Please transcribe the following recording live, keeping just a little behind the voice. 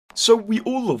So we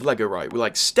all love Lego, right? We're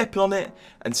like stepping on it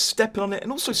and stepping on it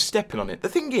and also stepping on it. The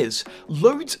thing is,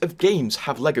 loads of games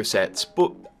have Lego sets,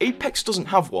 but Apex doesn't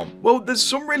have one. Well, there's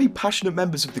some really passionate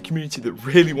members of the community that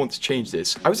really want to change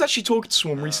this. I was actually talking to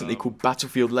someone recently called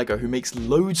Battlefield Lego who makes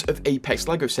loads of Apex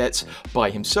Lego sets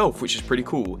by himself, which is pretty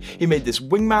cool. He made this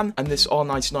Wingman and this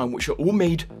R99, which are all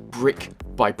made brick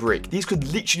by brick. These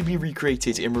could literally be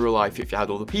recreated in real life if you had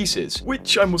all the pieces,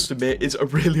 which I must admit is a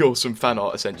really awesome fan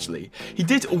art essentially. He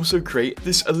did also create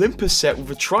this Olympus set with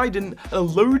a trident and a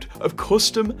load of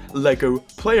custom Lego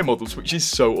player models, which is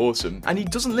so awesome. And he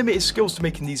doesn't limit his skills to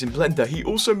making these in Blender, he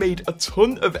also made a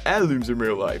ton of heirlooms in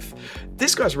real life.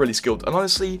 This guy's really skilled, and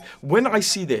honestly, when I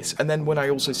see this, and then when I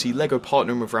also see Lego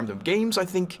partnering with random games, I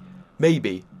think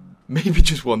maybe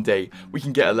just one day we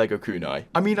can get a Lego kunai.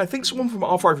 I mean, I think someone from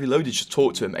R5 Reloaded should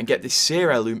talk to him and get this Seer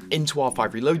heirloom into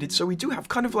R5 Reloaded, so we do have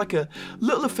kind of like a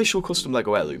little official custom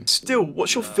Lego heirloom. Still,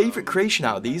 what's your favourite creation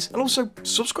out of these? And also,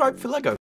 subscribe for Lego.